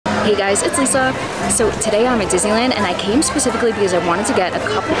Hey guys, it's Lisa. So today I'm at Disneyland and I came specifically because I wanted to get a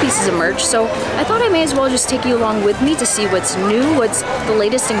couple pieces of merch. So I thought I may as well just take you along with me to see what's new, what's the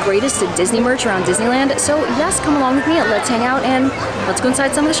latest and greatest in Disney merch around Disneyland. So yes, come along with me and let's hang out and let's go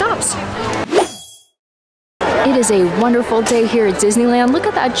inside some of the shops. It is a wonderful day here at Disneyland. Look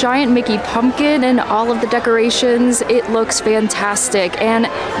at that giant Mickey pumpkin and all of the decorations. It looks fantastic. And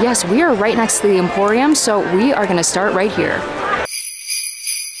yes, we are right next to the Emporium, so we are gonna start right here.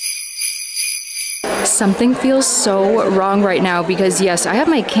 Something feels so wrong right now because yes, I have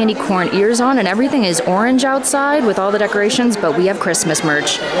my candy corn ears on and everything is orange outside with all the decorations, but we have Christmas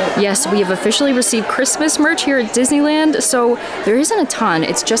merch. Yes, we have officially received Christmas merch here at Disneyland, so there isn't a ton.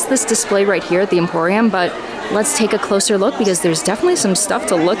 It's just this display right here at the Emporium, but let's take a closer look because there's definitely some stuff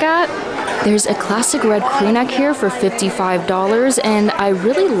to look at. There's a classic red crew neck here for $55, and I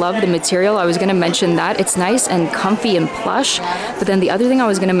really love the material. I was going to mention that. It's nice and comfy and plush, but then the other thing I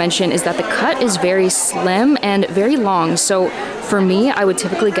was going to mention is that the cut is very slim and very long. So for me, I would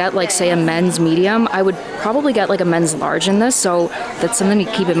typically get like, say, a men's medium. I would probably get like a men's large in this, so that's something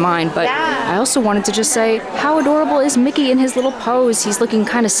to keep in mind. But I also wanted to just say, how adorable is Mickey in his little pose? He's looking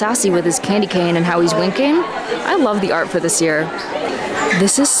kind of sassy with his candy cane and how he's winking. I love the art for this year.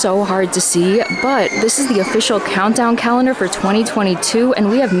 This is so hard to see, but this is the official countdown calendar for 2022, and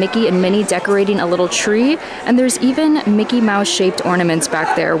we have Mickey and Minnie decorating a little tree, and there's even Mickey Mouse shaped ornaments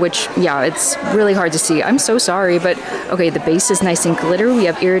back there, which, yeah, it's really hard to see. I'm so sorry, but okay, the base is nice and glitter. We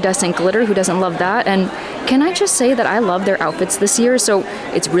have iridescent glitter. Who doesn't love that? And can I just say that I love their outfits this year, so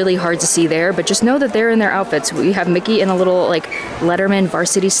it's really hard to see there, but just know that they're in their outfits. We have Mickey in a little, like, Letterman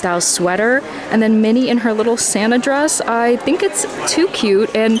varsity style sweater, and then Minnie in her little Santa dress. I think it's too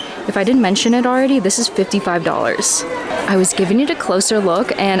cute, and if I didn't mention it already, this is $55. I was giving it a closer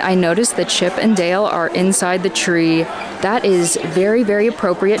look, and I noticed that Chip and Dale are inside the tree. That is very, very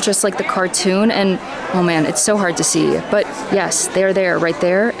appropriate, just like the cartoon, and oh man, it's so hard to see. But yes, they're there, right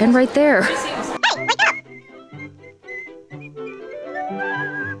there, and right there.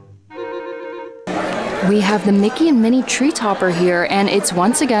 We have the Mickey and Minnie tree topper here, and it's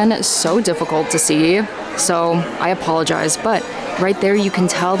once again so difficult to see, so I apologize, but right there you can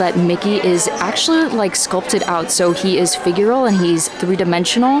tell that Mickey is actually like sculpted out, so he is figural and he's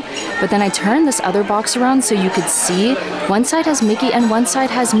three-dimensional. But then I turned this other box around so you could see one side has Mickey and one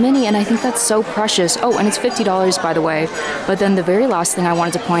side has Minnie, and I think that's so precious. Oh, and it's $50 by the way. But then the very last thing I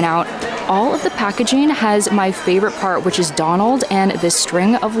wanted to point out, all of the packaging has my favorite part, which is Donald and this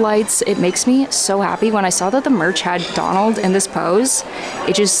string of lights. It makes me so happy. When I saw that the merch had Donald in this pose,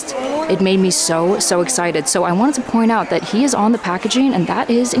 it made me so excited. So I wanted to point out that he is on the packaging, and that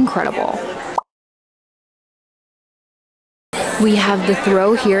is incredible. We have the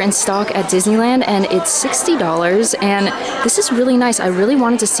throw here in stock at Disneyland, and it's $60, and this is really nice. I really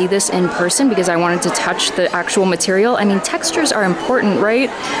wanted to see this in person because I wanted to touch the actual material. I mean, textures are important, right?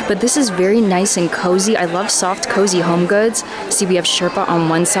 But this is very nice and cozy. I love soft, cozy home goods. See, we have Sherpa on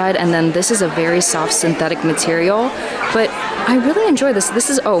one side, and then this is a very soft synthetic material. But I really enjoy this. This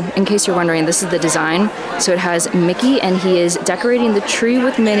is, oh, in case you're wondering, this is the design. So it has Mickey, and he is decorating the tree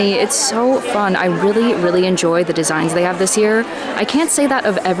with Minnie. It's so fun. I really enjoy the designs they have this year. I can't say that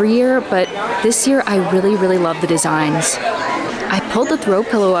of every year, but this year I really love the designs. I pulled the throw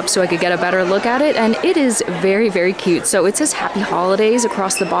pillow up so I could get a better look at it, and it is very cute. So it says Happy Holidays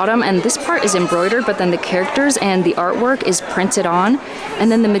across the bottom, and this part is embroidered, but then the characters and the artwork is printed on.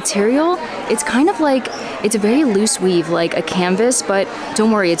 And then the material, it's kind of like, it's a very loose weave, like a canvas, but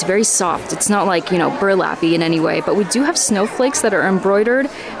don't worry, it's very soft. It's not like, you know, burlappy in any way, but we do have snowflakes that are embroidered,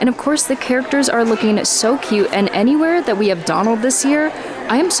 and of course the characters are looking so cute. And anywhere that we have Donald this year,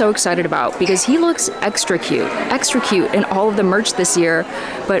 I am so excited about because he looks extra cute in all of the merch this year.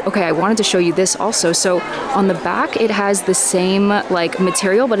 But okay, I wanted to show you this also. So on the back, it has the same like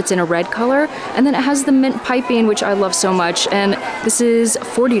material, but it's in a red color. And then it has the mint piping, which I love so much. And this is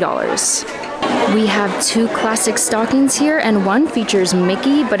 $40. We have two classic stockings here, and one features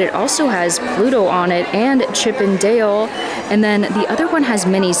Mickey, but it also has Pluto on it and Chip and Dale. And then the other one has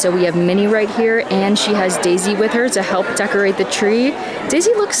Minnie, so we have Minnie right here, and she has Daisy with her to help decorate the tree.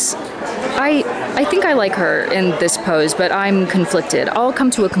 Daisy looks, I think I like her in this pose, but I'm conflicted. I'll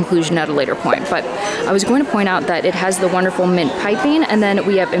come to a conclusion at a later point, but I was going to point out that it has the wonderful mint piping, and then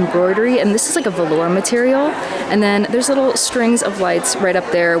we have embroidery, and this is like a velour material, and then there's little strings of lights right up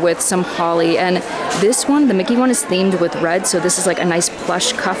there with some holly. And this one, the Mickey one, is themed with red, so this is like a nice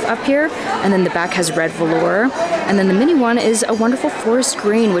plush cuff up here, and then the back has red velour. And then the Minnie one is a wonderful forest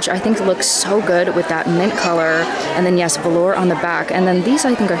green, which I think looks so good with that mint color. And then yes, velour on the back. And then these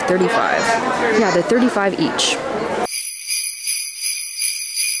I think are 35. Yeah, they're 35 each.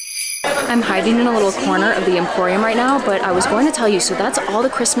 I'm hiding in a little corner of the Emporium right now, but I was going to tell you, so that's all the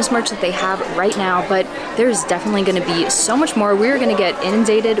Christmas merch that they have right now, but there's definitely going to be so much more. We're going to get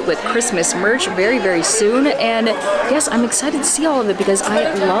inundated with Christmas merch very, very soon, and yes, I'm excited to see all of it because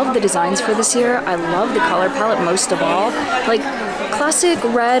I love the designs for this year. I love the color palette most of all. Like, classic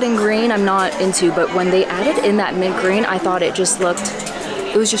red and green I'm not into, but when they added in that mint green, I thought it just looked,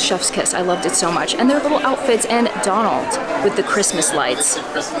 it was just chef's kiss. I loved it so much. And their little outfits, and Donald with the Christmas lights.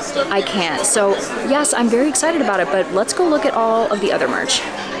 I can't. So yes, I'm very excited about it, but let's go look at all of the other merch.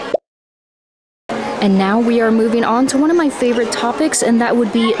 And now we are moving on to one of my favorite topics, and that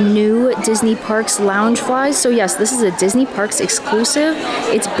would be new Disney Parks Loungeflies. So yes, this is a Disney Parks exclusive.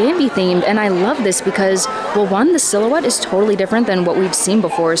 It's Bambi themed, and I love this because, well, one, the silhouette is totally different than what we've seen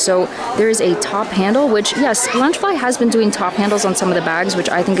before. So there is a top handle, which, yes, Loungefly has been doing top handles on some of the bags, which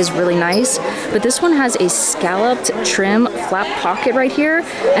I think is really nice. But this one has a scalloped trim flap pocket right here,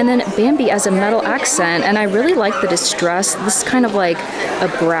 and then Bambi as a metal accent. And I really like the distress. This is kind of like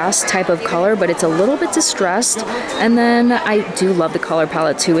a brass type of color, but it's a little bit distressed. And then I do love the color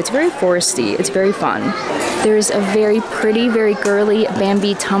palette too. It's very foresty. It's very fun. There's a very pretty, very girly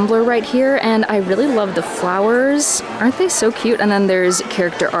Bambi tumbler right here, and I really love the flowers. Aren't they so cute? And then there's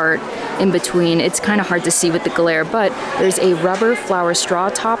character art in between. It's kind of hard to see with the glare, but there's a rubber flower straw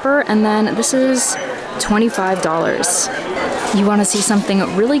topper, and then this is $25. You want to see something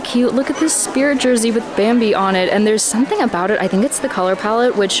really cute? Look at this spirit jersey with Bambi on it, and there's something about it. I think it's the color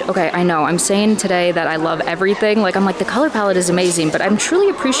palette, which, okay, I know, I'm saying today that I love everything. Like, I'm like, the color palette is amazing, but I'm truly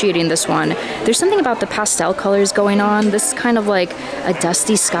appreciating this one. There's something about the pastel colors going on. This is kind of like a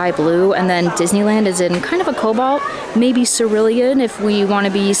dusty sky blue, and then Disneyland is in kind of a cobalt, maybe cerulean if we want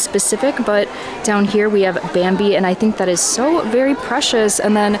to be specific, but down here we have Bambi, and I think that is so very precious.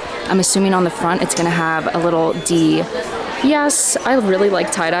 And then I'm assuming on the front it's going to have a little D. Yes, I really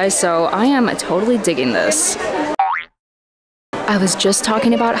like tie-dye, so I am totally digging this. I was just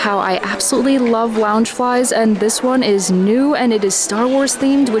talking about how I absolutely love Loungeflies, and this one is new and it is Star Wars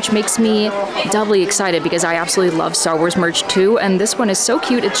themed, which makes me doubly excited because I absolutely love Star Wars merch too. And this one is so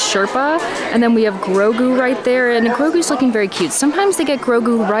cute. It's Sherpa, and then we have Grogu right there, and Grogu's looking very cute. Sometimes they get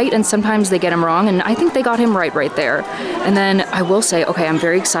Grogu right and sometimes they get him wrong, and I think they got him right there. And then I will say, okay, I'm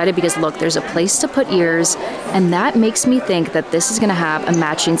very excited because look, there's a place to put ears, and that makes me think that this is gonna have a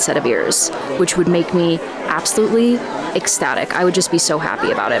matching set of ears, which would make me absolutely ecstatic. I would just be so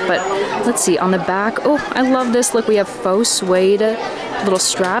happy about it. But let's see, on the back, oh, I love this. Look, we have faux suede little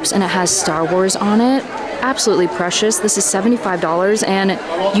straps, and it has Star Wars on it. Absolutely precious. This is $75,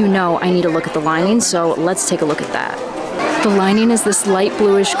 and you know I need to look at the lining, so let's take a look at that. The lining is this light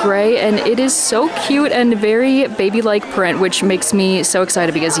bluish gray, and it is so cute and very baby-like print, which makes me so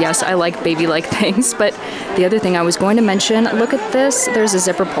excited because yes, I like baby-like things. But the other thing I was going to mention, look at this, there's a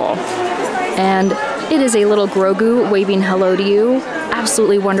zipper pull. And it is a little Grogu waving hello to you.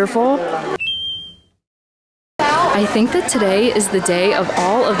 Absolutely wonderful. I think that today is the day of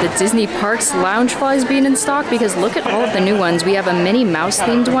all of the Disney Parks Loungeflies being in stock because look at all of the new ones. We have a Minnie Mouse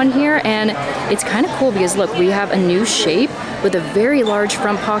themed one here, and it's kind of cool because look, we have a new shape with a very large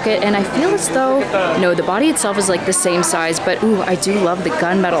front pocket, and I feel as though, no, the body itself is like the same size, but ooh, I do love the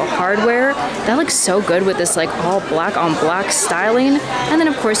gunmetal hardware. That looks so good with this like all black on black styling. And then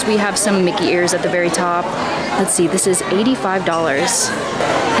of course we have some Mickey ears at the very top. Let's see, this is $85.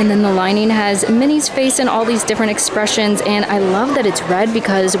 And then the lining has Minnie's face and all these different expressions, and I love that it's red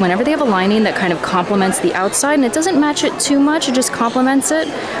because whenever they have a lining that kind of complements the outside and it doesn't match it too much, it just complements it,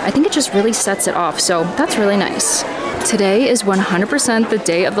 I think it just really sets it off, so that's really nice. Today is 100% the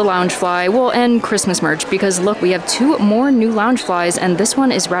day of the Loungefly, well, and Christmas merch, because look, we have two more new Loungeflies, and this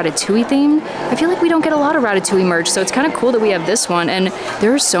one is Ratatouille themed. I feel like we don't get a lot of Ratatouille merch, so it's kind of cool that we have this one, and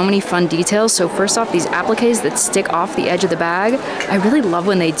there are so many fun details. So first off, these appliques that stick off the edge of the bag, I really love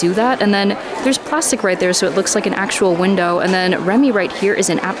when they do that, and then there's plastic right there so it looks like an actual window, and then Remy right here is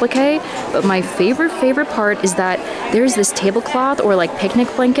an applique, but my favorite part is that there's this tablecloth or like picnic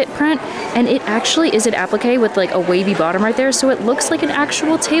blanket print, and it actually is an applique with like a wavy bottom right there, so it looks like an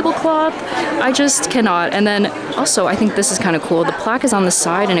actual tablecloth. I just cannot. And then also, I think this is kind of cool. The plaque is on the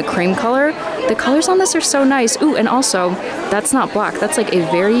side in a cream color. The colors on this are so nice. Ooh, and also, that's not black. That's like a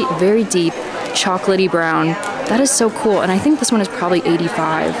very, very deep chocolatey brown. That is so cool. And I think this one is probably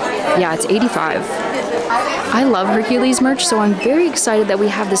 85. Yeah, it's 85. I love Hercules merch, so I'm very excited that we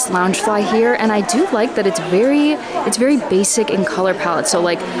have this Loungefly here, and I do like that it's very basic in color palette, so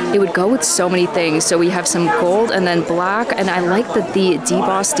like it would go with so many things. So we have some gold and then black, and I like that the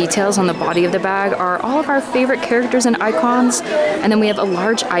debossed details on the body of the bag are all of our favorite characters and icons. And then we have a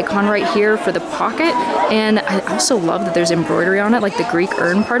large icon right here for the pocket, and I also love that there's embroidery on it, like the Greek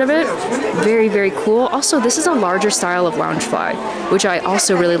urn part of it. Very, very cool. Also, this is a larger style of Loungefly, which I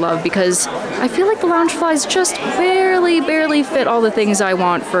also really love because I feel like the Loungeflies just barely fit all the things I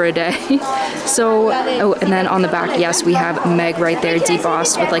want for a day. So, oh, and then on the back, yes, we have Meg right there,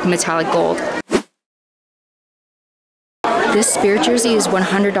 debossed with like metallic gold. This Spirit jersey is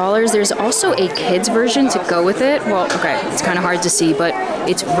 $100. There's also a kids version to go with it. Well, okay, it's kind of hard to see, but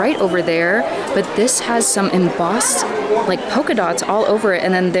it's right over there. But this has some embossed like polka dots all over it,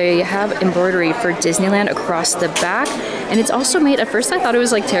 and then they have embroidery for Disneyland across the back. And it's also made, at first I thought it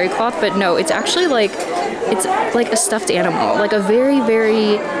was like terry cloth, but no, it's actually like, it's like a stuffed animal, like a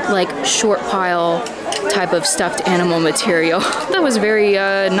very like short pile type of stuffed animal material. That was very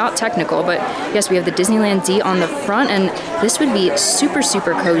not technical, but yes, we have the Disneyland D on the front, and this would be super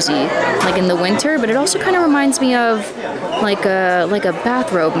cozy like in the winter, but it also kind of reminds me of like a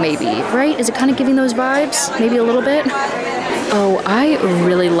bathrobe maybe, right? Is it kind of giving those vibes? Maybe a little bit? Oh, I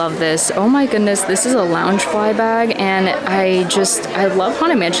really love this. Oh my goodness, this is a Loungefly bag, and I love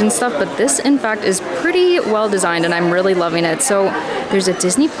Haunted Mansion stuff, but this in fact is pretty well designed and I'm really loving it. So there's a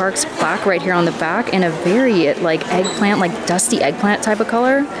Disney Parks plaque right here on the back in a very like eggplant, like dusty eggplant type of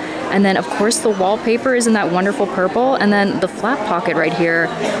color. And then of course the wallpaper is in that wonderful purple, and then the flap pocket right here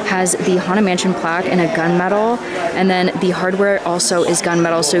has the Haunted Mansion plaque in a gunmetal, and then the hardware also is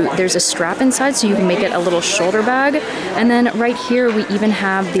gunmetal, so there's a strap inside so you can make it a little shoulder bag. And then right here we even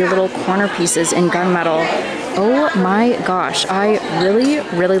have the little corner pieces in gunmetal. Oh my gosh, I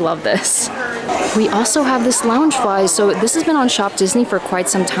really love this. We also have this Loungefly. So this has been on Shop Disney for quite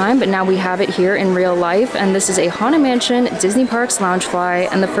some time, but now we have it here in real life, and this is a Haunted Mansion Disney Parks Loungefly.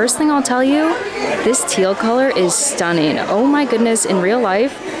 And the first thing I'll tell you, this teal color is stunning. Oh my goodness, in real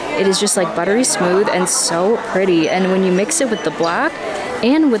life it is just like buttery smooth and so pretty, and when you mix it with the black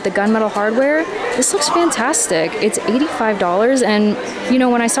and with the gunmetal hardware, this looks fantastic. It's $85, and you know,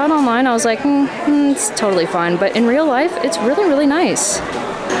 when I saw it online I was like, it's totally fine, but in real life it's really nice.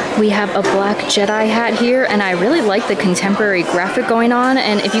 We have a black Jedi hat here, and I really like the contemporary graphic going on,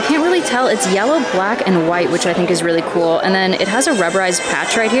 and if you can't really tell, it's yellow, black, and white, which I think is really cool. And then it has a rubberized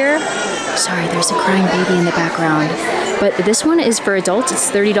patch right here. Sorry, there's a crying baby in the background. But this one is for adults, it's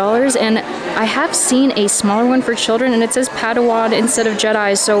 $30, and I have seen a smaller one for children, and it says Padawan instead of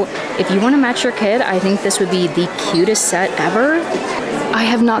Jedi, so if you want to match your kid, I think this would be the cutest set ever. I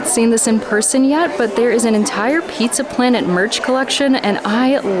have not seen this in person yet, but there is an entire Pizza Planet merch collection, and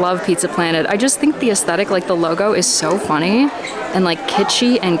I love Pizza Planet. I just think the aesthetic, like the logo, is so funny and like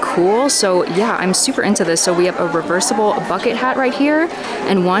kitschy and cool. So yeah, I'm super into this. So we have a reversible bucket hat right here,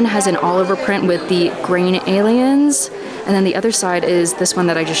 and one has an all-over print with the green aliens. And then the other side is this one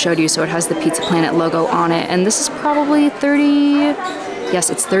that I just showed you, so it has the Pizza Planet logo on it. And this is probably yes,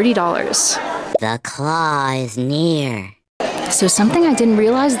 it's $30. The claw is near. So something I didn't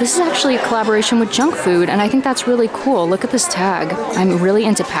realize, this is actually a collaboration with junk food, and I think that's really cool. Look at this tag. I'm really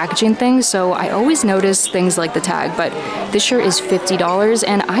into packaging things, so I always notice things like the tag, but this shirt is $50,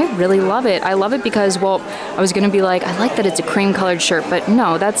 and I really love it. I love it because, well, I was gonna be like, I like that it's a cream colored shirt, but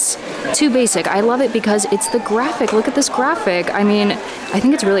no, that's too basic. I love it because it's the graphic. Look at this graphic. I mean, I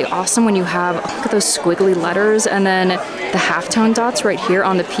think it's really awesome when you have, look at those squiggly letters, and then the halftone dots right here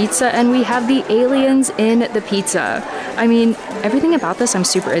on the pizza, and we have the aliens in the pizza. I mean, everything about this I'm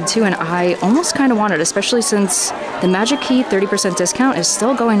super into, and I almost kind of want it, especially since the Magic Key 30% discount is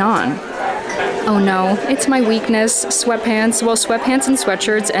still going on. Oh no, it's my weakness, sweatpants. Well, sweatpants and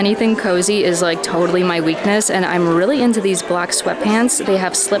sweatshirts, anything cozy is like totally my weakness, and I'm really into these black sweatpants. They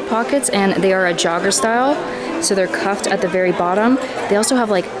have slip pockets, and they are a jogger style, so they're cuffed at the very bottom. They also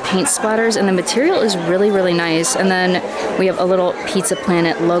have like paint splatters, and the material is really nice. And then we have a little Pizza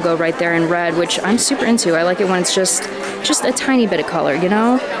Planet logo right there in red, which I'm super into. I like it when it's just a tiny bit of color, you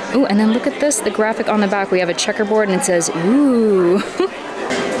know? Ooh, and then look at this, the graphic on the back. We have a checkerboard, and it says, ooh.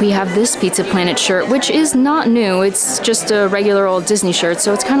 We have this Pizza Planet shirt, which is not new. It's just a regular old Disney shirt,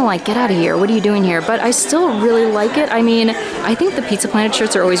 so it's kind of like, get out of here, what are you doing here? But I still really like it. I mean, I think the Pizza Planet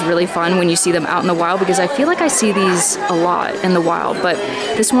shirts are always really fun when you see them out in the wild, because I feel like I see these a lot in the wild. But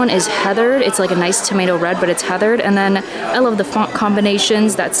this one is heathered. It's like a nice tomato red, but it's heathered. And then I love the font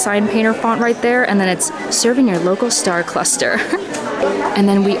combinations, that sign painter font right there, and then it's serving your local star cluster. And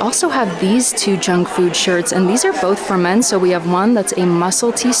then we also have these two junk food shirts, and these are both for men. So we have one that's a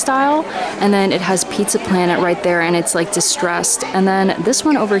muscle tee Bambi style. And then it has Pizza Planet right there, and it's like distressed. And then this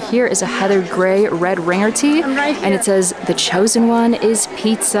one over here is a heather gray red ringer tee, and it says the chosen one is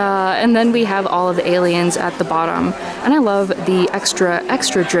pizza. And then we have all of the aliens at the bottom. And I love the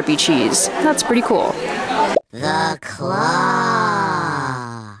extra drippy cheese. That's pretty cool. The claw.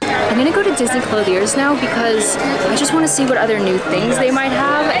 I'm gonna go to Disney Clothiers now because I just want to see what other new things they might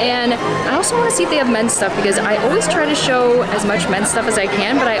have, and I also want to see if they have men's stuff because I always try to show as much men's stuff as I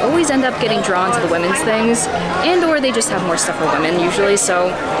can, but I always end up getting drawn to the women's things, and or they just have more stuff for women usually, so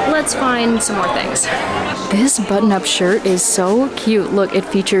let's find some more things. This button-up shirt is so cute. Look, it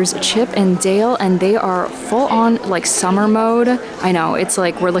features Chip and Dale, and they are full on like summer mode. I know, it's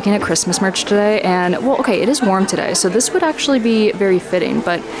like we're looking at Christmas merch today, and well, okay, it is warm today, so this would actually be very fitting,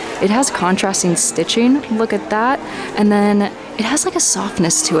 but it has contrasting stitching, look at that, and then it has like a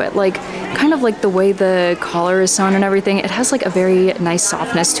softness to it, like kind of like the way the collar is sewn and everything. It has like a very nice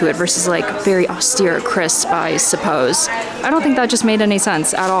softness to it versus like very austere, crisp, I suppose. I don't think that just made any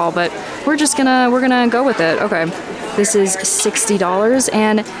sense at all, but we're gonna go with it. Okay. This is $60,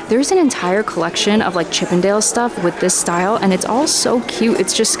 and there's an entire collection of like Chip and Dale stuff with this style, and it's all so cute.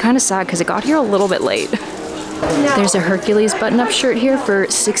 It's just kind of sad because it got here a little bit late. There's a Hercules button-up shirt here for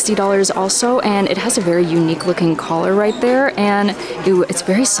 $60 also, and it has a very unique looking collar right there, and ooh, it's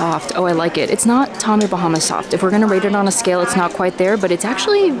very soft. Oh, I like it. It's not Tommy Bahama soft. If we're gonna rate it on a scale, it's not quite there, but it's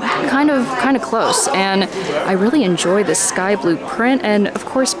actually kind of close, and I really enjoy this sky blue print, and of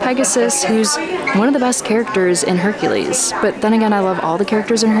course Pegasus, who's one of the best characters in Hercules. But then again, I love all the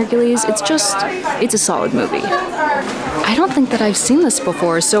characters in Hercules. It's a solid movie. I don't think that I've seen this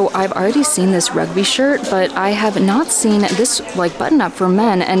before, so I've already seen this rugby shirt, but I have not seen this like button-up for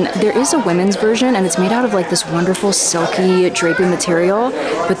men, and there is a women's version, and it's made out of like this wonderful silky drapey material,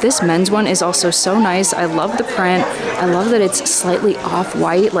 but this men's one is also so nice. I love the print. I love that it's slightly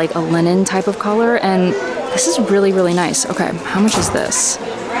off-white, like a linen type of color, and this is really, really nice. Okay, how much is this?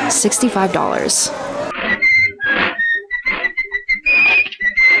 $65.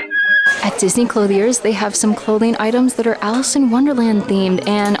 At Disney Clothiers, they have some clothing items that are Alice in Wonderland themed,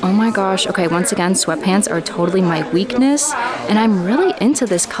 and oh my gosh, okay, once again, sweatpants are totally my weakness, and I'm really into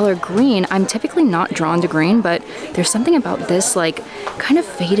this color green. I'm typically not drawn to green, but there's something about this like kind of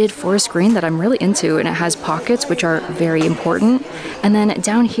faded forest green that I'm really into, and it has pockets, which are very important. And then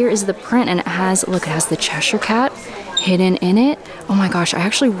down here is the print, and it has, look, it has the Cheshire Cat hidden in it. Oh my gosh, I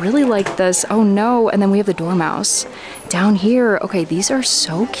actually really like this. Oh no, and then we have the Dormouse. Down here, okay, these are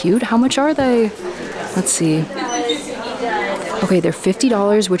so cute. How much are they? Let's see. Okay, they're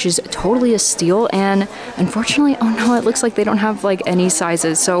 $50, which is totally a steal, and unfortunately, oh no, it looks like they don't have like any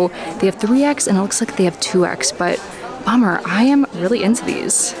sizes. So they have 3X and it looks like they have 2X, but bummer, I am really into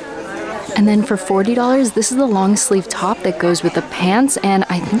these. And then for $40, this is the long sleeve top that goes with the pants, and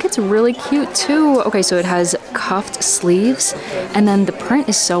I think it's really cute too. Okay, so it has cuffed sleeves, and then the print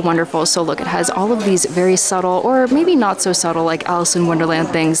is so wonderful. So look, it has all of these very subtle, or maybe not so subtle, like Alice in Wonderland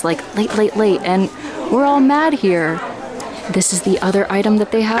things, like late, late, late, and we're all mad here. This is the other item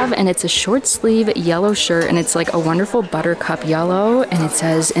that they have, and it's a short sleeve yellow shirt, and it's like a wonderful buttercup yellow, and it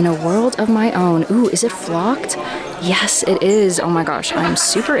says, "In a world of my own." Ooh, is it flocked? Yes, it is. Oh my gosh, I'm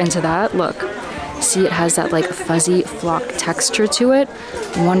super into that. Look, see, it has that like fuzzy flock texture to it.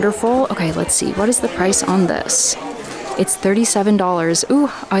 Wonderful. Okay, let's see. What is the price on this? It's $37. Ooh,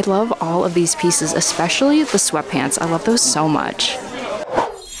 I love all of these pieces, especially the sweatpants. I love those so much.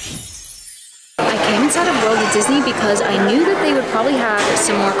 I came inside of World of Disney because I knew that they would probably have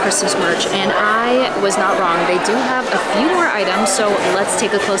some more Christmas merch, and I was not wrong. They do have a few more items, so let's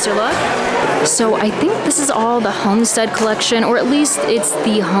take a closer look. So I think this is all the Homestead collection, or at least it's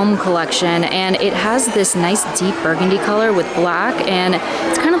the home collection, and it has this nice deep burgundy color with black, and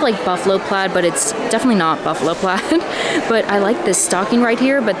it's kind of like buffalo plaid, but it's definitely not buffalo plaid. But I like this stocking right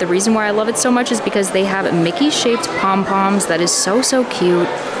here, but the reason why I love it so much is because they have Mickey-shaped pom-poms that is so, so cute.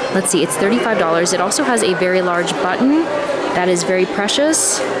 Let's see, it's $35. It also has a very large button that is very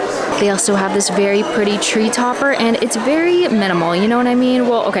precious. They also have this very pretty tree topper, and it's very minimal, you know what I mean?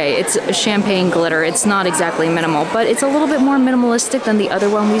 Well, okay, it's champagne glitter. It's not exactly minimal, but it's a little bit more minimalistic than the other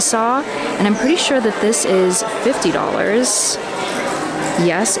one we saw, and I'm pretty sure that this is $50.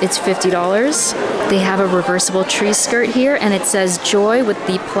 Yes, it's $50. They have a reversible tree skirt here, and it says joy with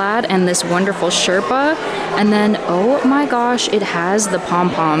the plaid and this wonderful Sherpa. And then, oh my gosh, it has the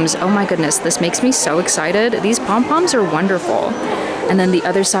pom-poms. Oh my goodness, this makes me so excited. These pom-poms are wonderful. And then the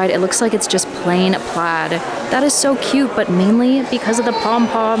other side, it looks like it's just plain plaid. That is so cute, but mainly because of the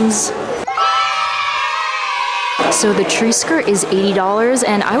pom-poms. So the tree skirt is $80,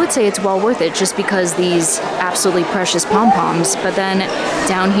 and I would say it's well worth it just because these absolutely precious pom-poms. But then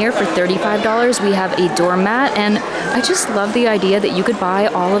down here for $35, we have a doormat, and I just love the idea that you could buy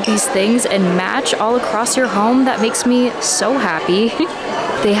all of these things and match all across your home. That makes me so happy.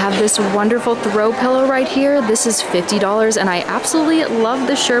 They have this wonderful throw pillow right here. This is $50, and I absolutely love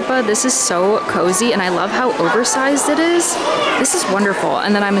the Sherpa. This is so cozy, and I love how oversized it is. This is wonderful.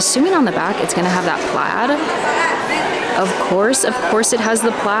 And then I'm assuming on the back it's gonna have that plaid. Of course it has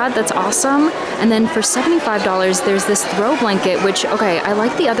the plaid. That's awesome. And then for $75, there's this throw blanket, which, okay, I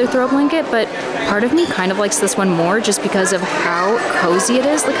like the other throw blanket, but part of me kind of likes this one more just because of how cozy it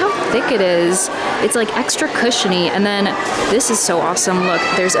is. Look how thick it is. It's like extra cushiony. And then this is so awesome. Look,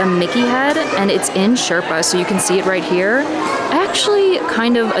 there's a Mickey head, and it's in Sherpa, so you can see it right here. I actually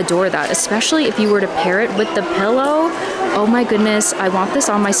kind of adore that, especially if you were to pair it with the pillow. Oh my goodness, I want this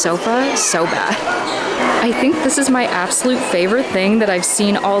on my sofa so bad. I think this is my absolute favorite thing that I've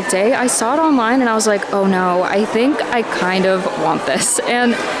seen all day. I saw it online and I was like, oh no, I think I kind of want this.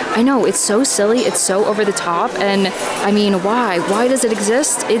 And I know it's so silly, it's so over the top, and I mean, why? Why does it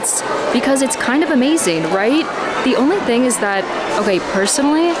exist? It's because it's kind of amazing, right? The only thing is that, okay,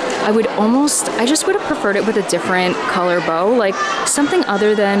 personally, I just would have preferred it with a different color bow, like something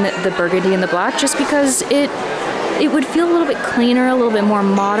other than the burgundy and the black, just because it would feel a little bit cleaner, a little bit more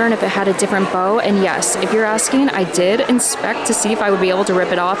modern if it had a different bow. And yes, if you're asking, I did inspect to see if I would be able to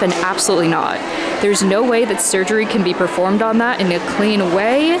rip it off, and absolutely not. There's no way that surgery can be performed on that in a clean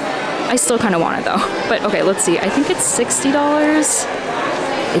way. I still kind of want it though. But okay, let's see. I think it's $60.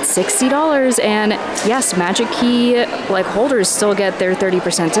 It's $60, and yes, Magic Key like holders still get their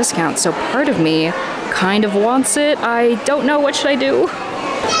 30% discount. So part of me kind of wants it. I don't know, what should I do?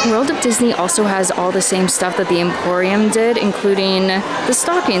 World of Disney also has all the same stuff that the Emporium did, including the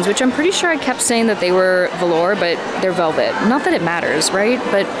stockings, which I'm pretty sure I kept saying that they were velour, but they're velvet. Not that it matters, right?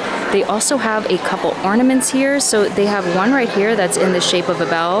 But they also have a couple ornaments here. So they have one right here that's in the shape of a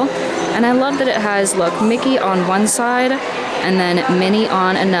bell. And I love that it has, look, Mickey on one side and then Minnie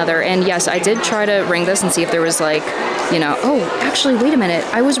on another. And yes, I did try to ring this and see if there was like, you know, oh, actually, wait a minute,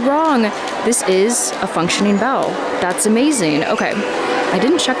 I was wrong. This is a functioning bell. That's amazing. Okay. I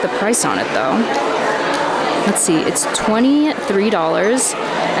didn't check the price on it though. Let's see, it's $23.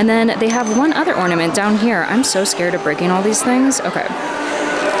 And then they have one other ornament down here. I'm so scared of breaking all these things. Okay.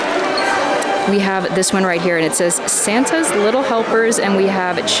 We have this one right here, and it says Santa's Little Helpers, and we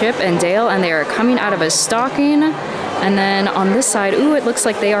have Chip and Dale, and they are coming out of a stocking. And then on this side, ooh, it looks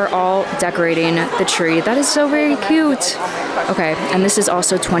like they are all decorating the tree. That is so very cute. Okay, and this is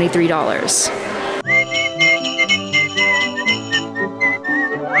also $23.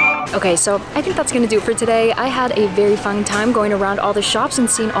 Okay, so I think that's gonna do it for today. I had a very fun time going around all the shops and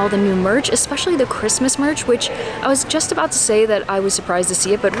seeing all the new merch, especially the Christmas merch, which I was just about to say that I was surprised to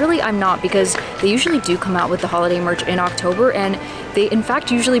see it, but really I'm not, because they usually do come out with the holiday merch in October, and they in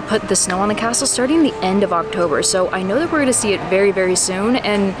fact usually put the snow on the castle starting the end of October. So I know that we're gonna see it very, very soon,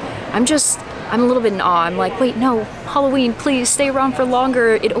 and I'm a little bit in awe. I'm like, wait, no, Halloween, please stay around for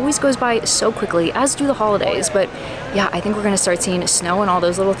longer. It always goes by so quickly, as do the holidays. But yeah, I think we're gonna start seeing snow and all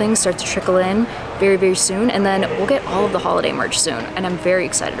those little things start to trickle in very, very soon. And then we'll get all of the holiday merch soon. And I'm very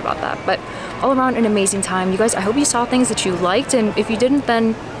excited about that. But all around, an amazing time. You guys, I hope you saw things that you liked. And if you didn't,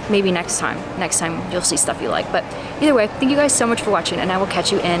 then maybe next time you'll see stuff you like. But either way, thank you guys so much for watching, and I will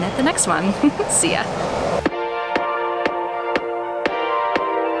catch you in the next one. See ya.